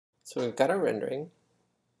So we've got our rendering,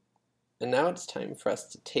 and now it's time for us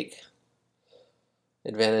to take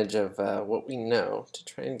advantage of what we know to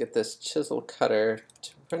try and get this chisel cutter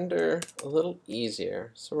to render a little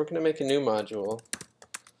easier. So we're going to make a new module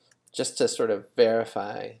just to sort of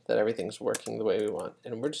verify that everything's working the way we want,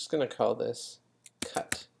 and we're just going to call this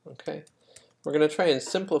cut. Okay? We're going to try and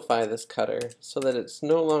simplify this cutter so that it's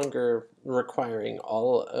no longer requiring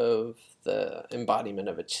all of the embodiment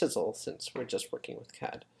of a chisel, since we're just working with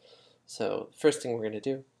CAD. So the first thing we're going to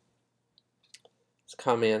do is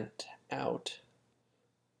comment out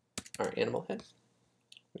our animal head.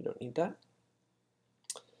 We don't need that.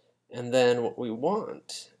 And then what we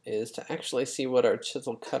want is to actually see what our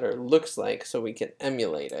chisel cutter looks like so we can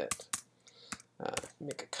emulate it,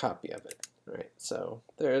 make a copy of it. Right, so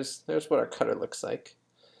there's what our cutter looks like,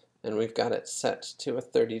 and we've got it set to a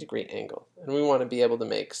 30-degree angle, and we want to be able to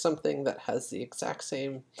make something that has the exact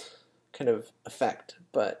same kind of effect,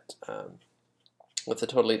 but with a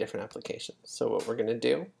totally different application. So what we're going to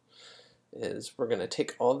do is we're going to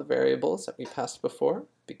take all the variables that we passed before,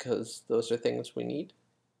 because those are things we need.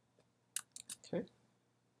 Okay.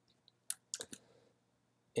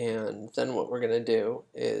 And then what we're going to do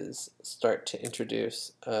is start to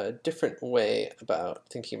introduce a different way about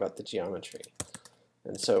thinking about the geometry.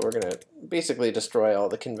 And so we're going to basically destroy all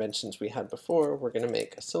the conventions we had before. We're going to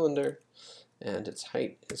make a cylinder, and its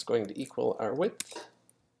height is going to equal our width,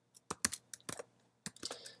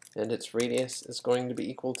 and its radius is going to be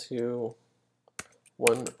equal to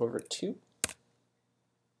 1/2.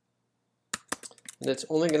 And it's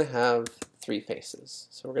only going to have 3 faces.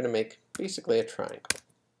 So we're going to make basically a triangle.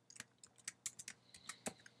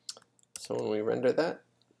 So when we render that,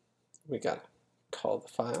 we got to call the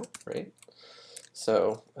file, right?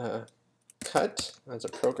 So cut as a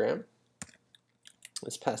program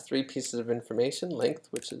is pass 3 pieces of information: length,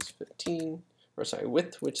 which is 15, or sorry,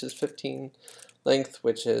 width, which is 15, length,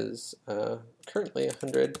 which is currently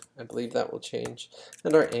 100. I believe that will change,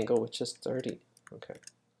 and our angle, which is 30. Okay.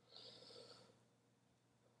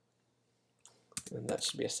 And that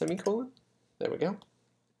should be a semicolon. There we go.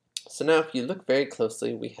 So now if you look very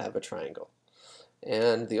closely, we have a triangle.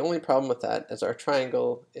 And the only problem with that is our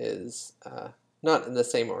triangle is not in the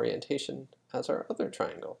same orientation as our other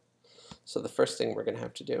triangle. So the first thing we're going to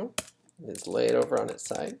have to do is lay it over on its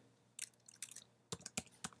side.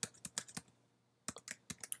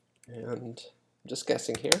 And I'm just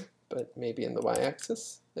guessing here, but maybe in the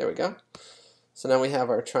y-axis. There we go. So now we have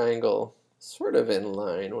our triangle sort of in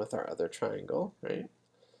line with our other triangle, right?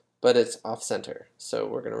 But it's off-center. So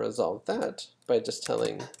we're going to resolve that by just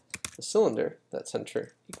telling the cylinder that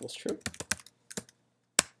center equals true.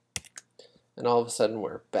 And all of a sudden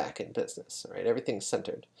we're back in business, right? Everything's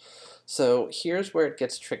centered. So here's where it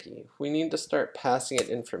gets tricky. We need to start passing it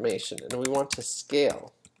information, and we want to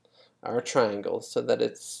scale our triangle so that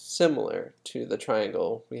it's similar to the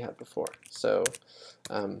triangle we had before. So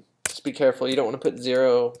just be careful. You don't want to put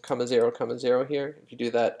 0, 0, 0 here. If you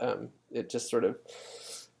do that, it just sort of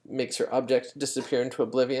makes your object disappear into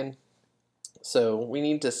oblivion. So we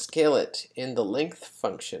need to scale it in the length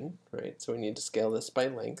function, right? So we need to scale this by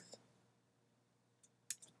length,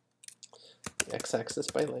 the x-axis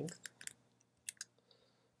by length.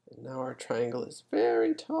 And now our triangle is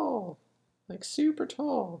very tall, like super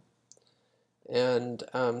tall. And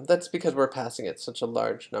that's because we're passing it such a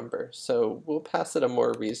large number. So we'll pass it a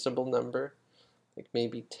more reasonable number, like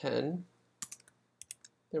maybe 10.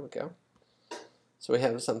 There we go. So we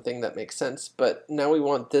have something that makes sense, but now we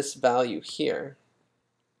want this value here,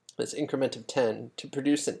 this increment of 10, to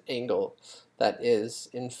produce an angle that is,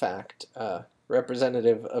 in fact,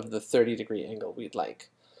 representative of the 30-degree angle we'd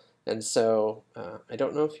like. And so I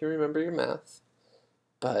don't know if you remember your math,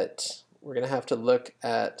 but we're going to have to look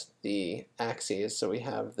at the axes. So we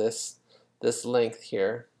have this length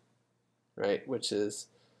here, right, which is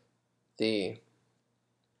the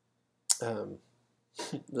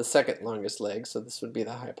the second longest leg, so this would be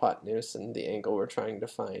the hypotenuse and the angle we're trying to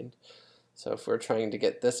find. So if we're trying to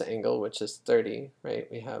get this angle, which is 30, right,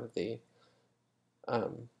 we have the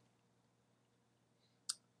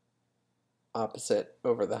opposite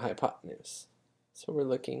over the hypotenuse. So we're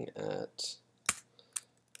looking at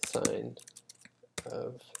sine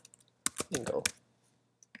of angle.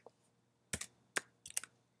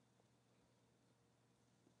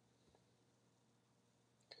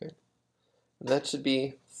 That should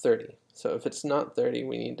be 30. So if it's not 30,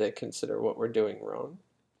 we need to consider what we're doing wrong.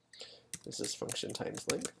 This is function times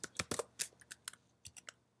length.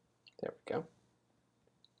 There we go.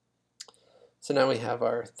 So now we have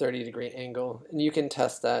our 30-degree angle, and you can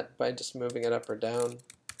test that by just moving it up or down.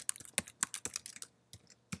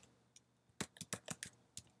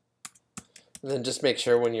 And then just make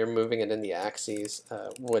sure when you're moving it in the axes,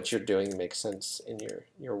 what you're doing makes sense in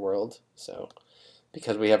your world. So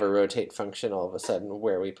because we have a rotate function, all of a sudden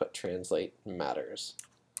where we put translate matters.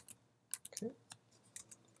 Okay.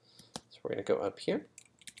 So we're going to go up here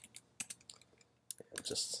and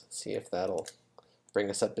just see if that'll bring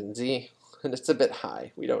us up in Z. And it's a bit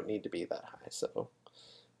high. We don't need to be that high, so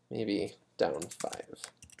maybe down 5.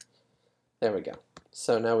 There we go.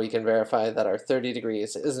 So now we can verify that our 30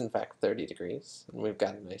 degrees is in fact 30 degrees. And we've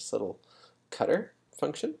got a nice little cutter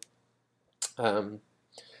function.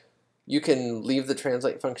 You can leave the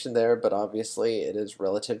translate function there, but obviously it is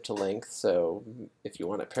relative to length. So if you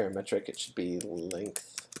want it parametric, it should be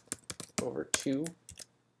length over 2.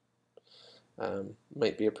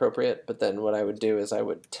 Might be appropriate, but then what I would do is I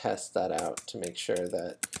would test that out to make sure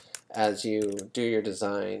that as you do your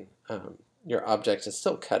design, your object is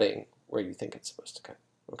still cutting where you think it's supposed to cut.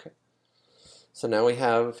 Okay. So now we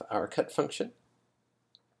have our cut function,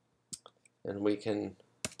 and we can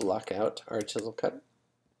block out our chisel cutter,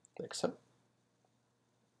 like so.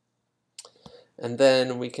 And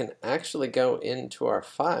then we can actually go into our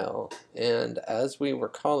file, and as we were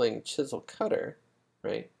calling chisel cutter,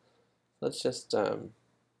 right? Let's just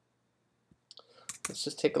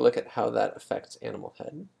take a look at how that affects animal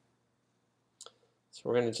head. So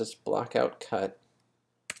we're going to just block out cut,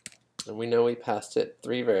 and we know we passed it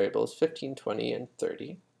 3 variables, 15, 20, and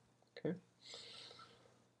 30. Okay.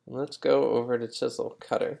 And let's go over to chisel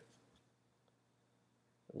cutter.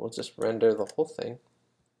 And we'll just render the whole thing.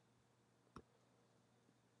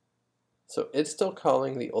 So it's still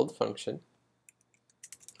calling the old function.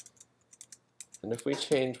 And if we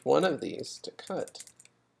change one of these to cut,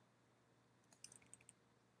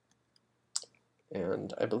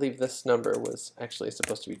 and I believe this number was actually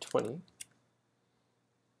supposed to be 20,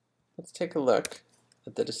 let's take a look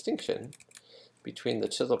at the distinction between the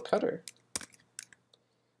chisel cutter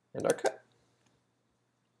and our cut.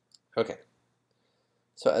 Okay,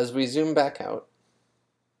 so as we zoom back out,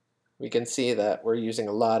 we can see that we're using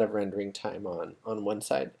a lot of rendering time on one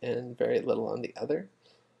side and very little on the other.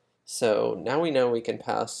 So now we know we can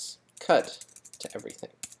pass cut to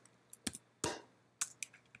everything.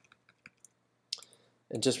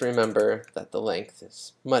 And just remember that the length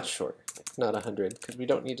is much shorter, like not 100, because we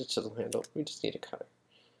don't need a chisel handle, we just need a cutter.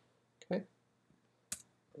 Okay?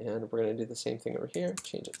 And we're going to do the same thing over here,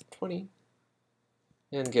 change it to 20,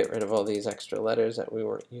 and get rid of all these extra letters that we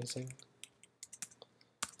weren't using.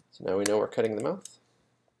 So now we know we're cutting the mouth.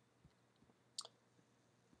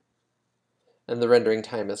 And the rendering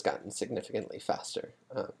time has gotten significantly faster.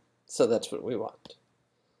 So that's what we want.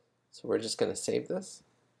 So we're just going to save this.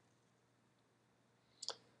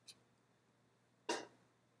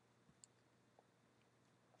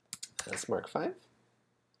 As Mark 5.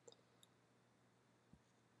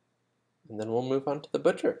 And then we'll move on to the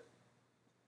butcher.